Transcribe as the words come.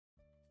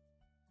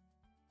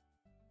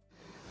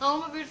Hello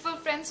my beautiful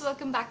friends,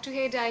 welcome back to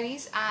Hair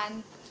Diaries,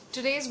 and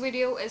today's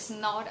video is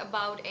not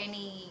about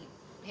any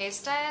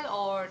hairstyle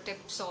or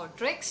tips or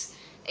tricks.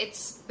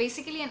 It's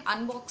basically an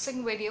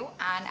unboxing video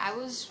and I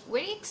was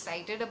very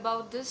excited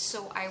about this,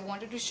 so I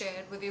wanted to share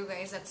it with you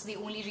guys. That's the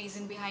only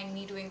reason behind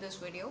me doing this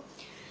video.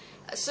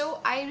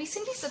 So I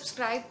recently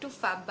subscribed to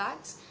Fab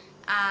Bags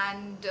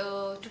and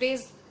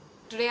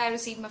Today I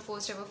received my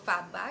first ever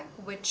Fab Bag,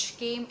 which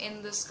came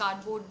in this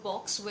cardboard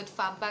box with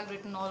Fab Bag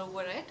written all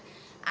over it.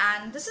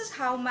 And this is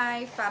how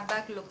my Fab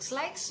Bag looks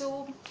like.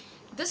 So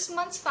this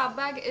month's Fab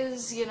Bag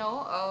is,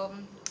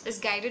 is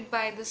guided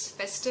by this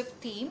festive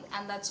theme,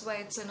 and that's why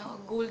it's in a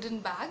golden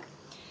bag.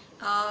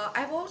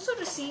 I've also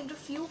received a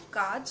few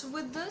cards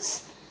with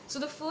this. So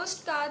the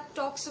first card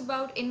talks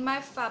about in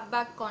my Fab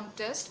Bag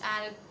contest,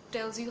 and it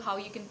tells you how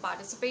you can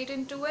participate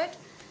into it.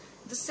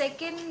 The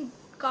second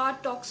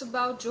card talks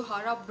about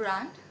Johara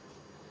brand,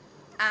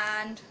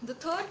 and the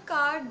third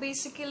card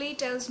basically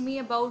tells me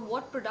about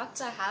what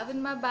products I have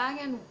in my bag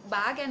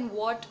and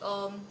what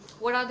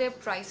are their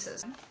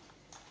prices.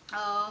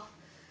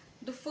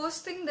 The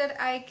first thing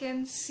that I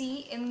can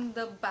see in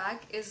the bag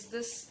is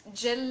this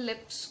gel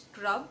lip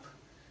scrub,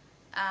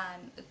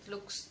 and it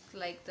looks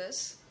like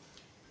this,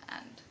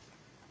 and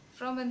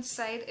from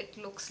inside it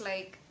looks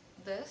like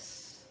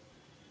this,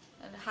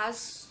 and it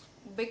has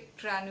big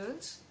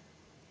granules,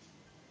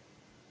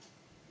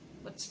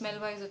 but smell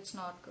wise it's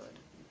not good,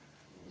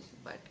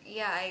 but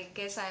yeah, I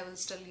guess I will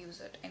still use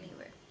it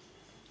anyway.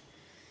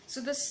 So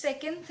the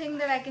second thing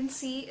that I can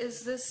see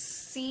is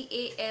this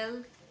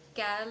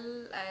Cal,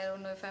 I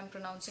don't know if I'm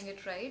pronouncing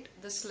it right,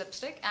 this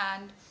lipstick,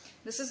 and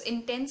this is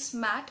Intense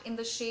Matte in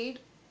the shade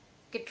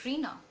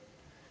Katrina.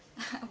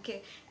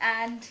 Okay,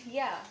 and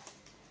yeah,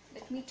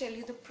 let me tell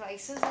you the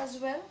prices as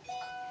well.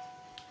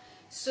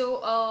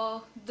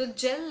 So the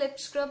gel lip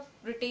scrub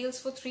retails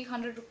for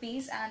 300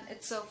 rupees and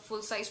it's a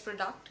full size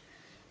product.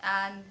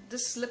 And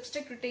this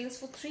lipstick retails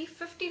for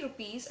 350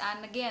 rupees,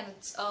 and again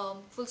it's a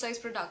full size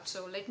product.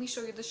 So let me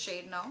show you the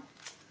shade now.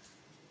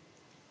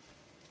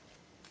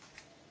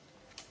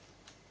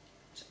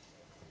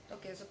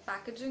 Okay, so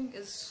packaging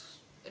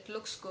it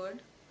looks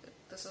good.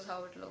 This is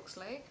how it looks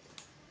like,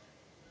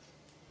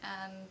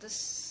 and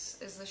this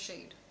is the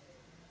shade.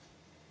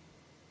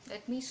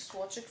 Let me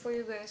swatch it for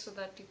you guys so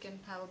that you can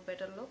have a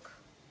better look.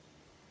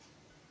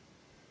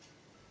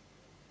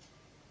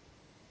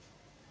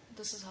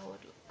 This is how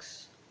it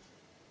looks.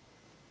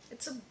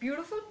 It's a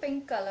beautiful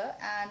pink color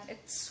and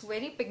it's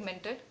very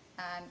pigmented,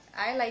 and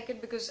I like it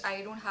because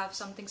I don't have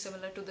something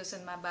similar to this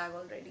in my bag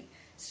already.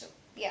 So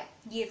yeah,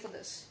 yay for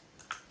this.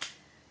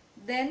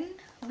 Then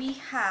we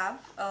have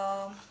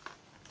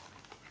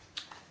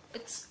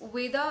it's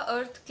Veda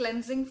Earth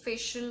Cleansing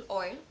Facial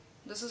Oil.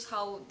 This is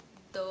how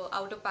the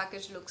outer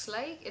package looks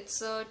like.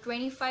 It's a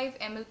 25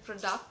 ml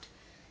product,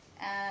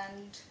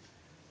 and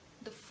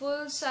the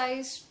full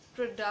size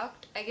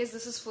product, I guess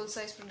this is full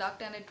size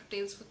product, and it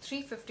retails for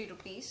 350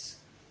 rupees.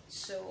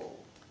 So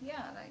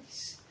yeah,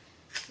 nice.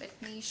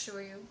 Let me show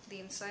you the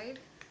inside.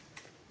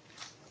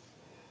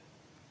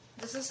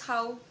 This is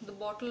how the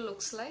bottle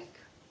looks like.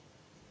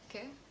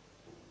 Okay,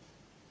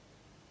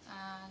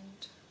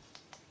 and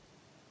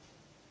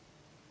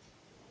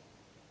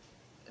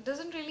it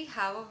doesn't really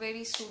have a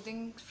very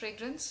soothing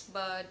fragrance,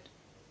 but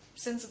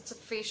since it's a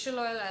facial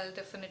oil, I'll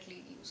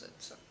definitely use it.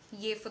 So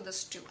yay for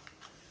this too.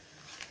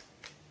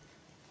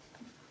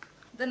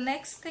 The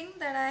next thing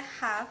that I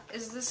have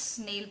is this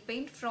nail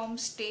paint from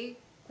Stay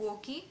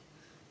Quirky.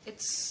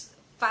 It's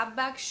Fab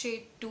Bag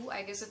shade 2.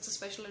 I guess it's a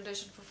special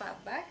edition for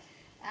Fab Bag.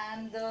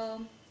 And the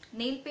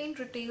nail paint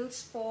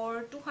retails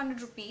for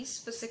 200 rupees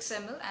for 6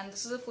 ml, and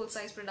this is a full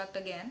size product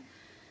again.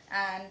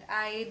 And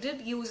I did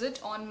use it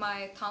on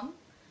my thumb,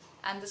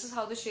 and this is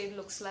how the shade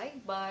looks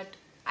like, but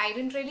I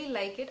didn't really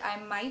like it. I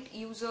might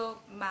use a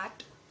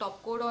matte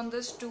top coat on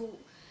this to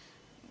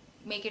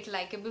make it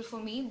likable for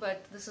me,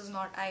 but this is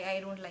not, I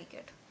don't like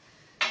it,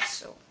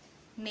 so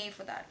nay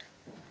for that.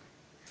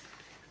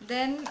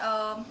 Then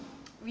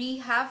we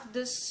have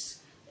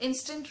this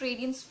Instant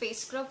Radiance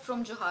Face Scrub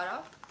from Johara.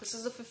 This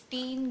is a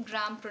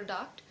 15-gram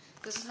product.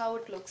 This is how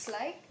it looks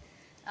like.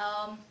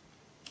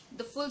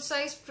 The full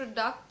size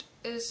product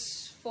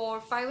is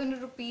for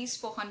 500 rupees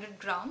for 100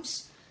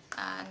 grams,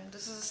 and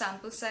this is a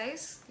sample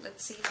size.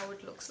 Let's see how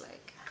it looks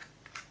like.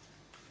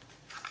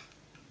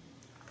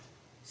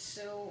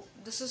 So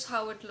this is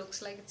how it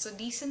looks like. It's a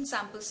decent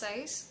sample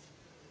size.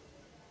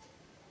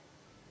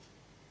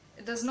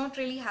 It does not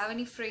really have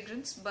any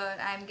fragrance, but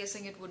I'm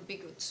guessing it would be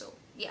good. So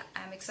yeah,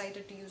 I'm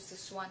excited to use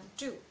this one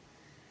too.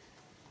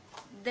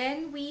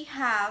 Then we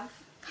have,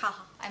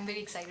 I'm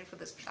very excited for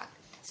this product.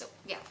 So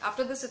yeah,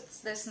 after this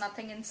there's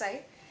nothing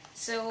inside.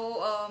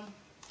 So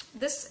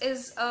this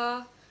is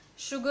a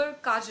Sugar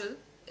Kajal.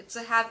 It's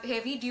a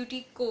heavy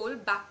duty kohl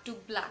back to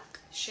black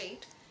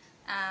shade,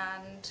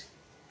 and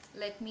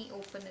let me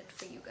open it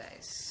for you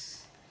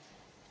guys.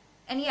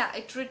 And yeah,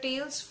 it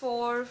retails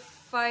for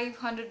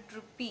 500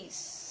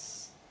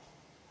 rupees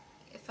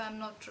if I'm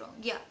not wrong.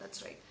 Yeah,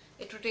 that's right.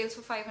 It retails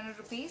for 500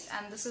 rupees,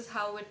 and this is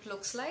how it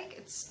looks like.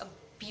 It's a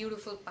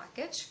beautiful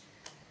package.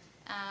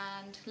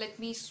 and let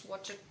me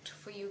swatch it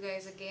for you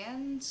guys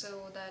again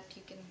so that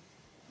you can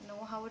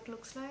know how it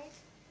looks like.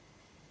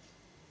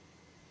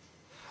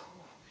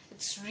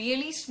 It's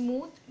really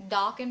smooth,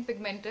 dark and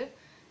pigmented,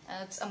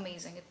 and it's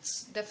amazing.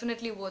 It's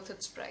definitely worth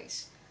its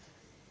price.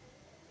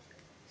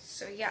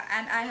 So yeah,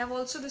 and I have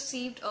also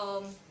received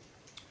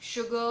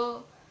sugar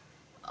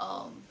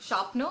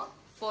sharpener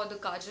for the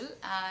kajal,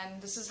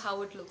 and this is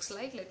how it looks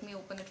like. Let me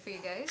open it for you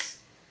guys.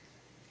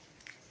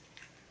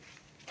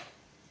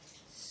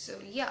 So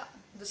yeah,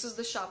 this is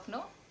the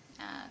sharpener,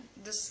 and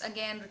this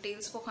again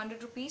retails for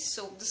 100 rupees,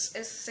 so this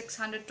is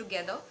 600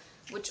 together,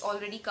 which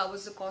already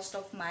covers the cost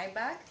of my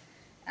bag.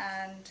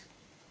 And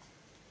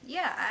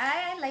yeah,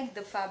 I like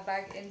the Fab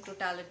Bag in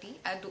totality,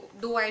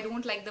 though I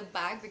don't like the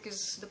bag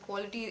because the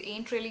quality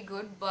ain't really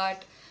good,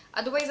 but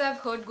otherwise I've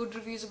heard good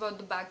reviews about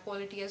the bag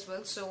quality as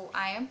well, so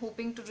I am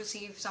hoping to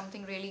receive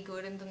something really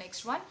good in the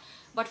next one.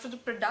 But for the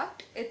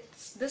product,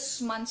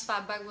 this month's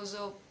Fab Bag was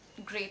a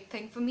great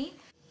thing for me.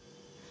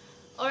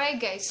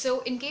 Alright guys, so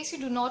in case you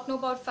do not know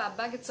about Fab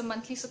Bag, it's a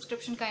monthly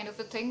subscription kind of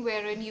a thing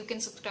wherein you can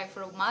subscribe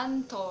for a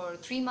month or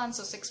 3 months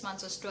or 6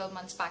 months or 12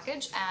 months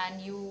package,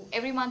 and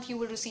every month you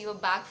will receive a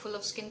bag full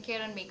of skincare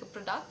and makeup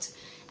products,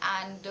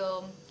 and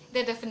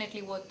they're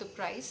definitely worth the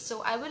price.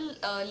 So I will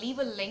leave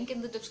a link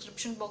in the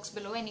description box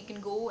below, and you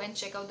can go and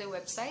check out their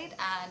website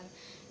and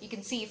you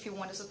can see if you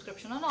want a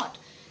subscription or not.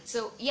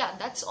 So yeah,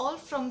 that's all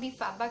from the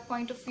Fab Bag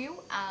point of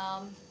view.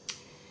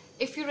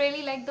 If you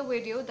really like the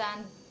video,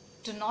 then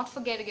do not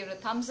forget to give it a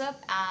thumbs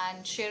up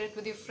and share it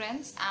with your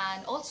friends,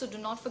 and also do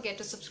not forget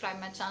to subscribe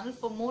my channel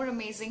for more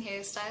amazing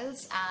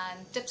hairstyles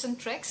and tips and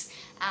tricks,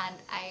 and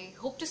I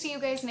hope to see you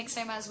guys next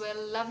time as well.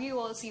 Love you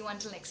all. See you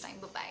until next time.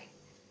 Bye bye.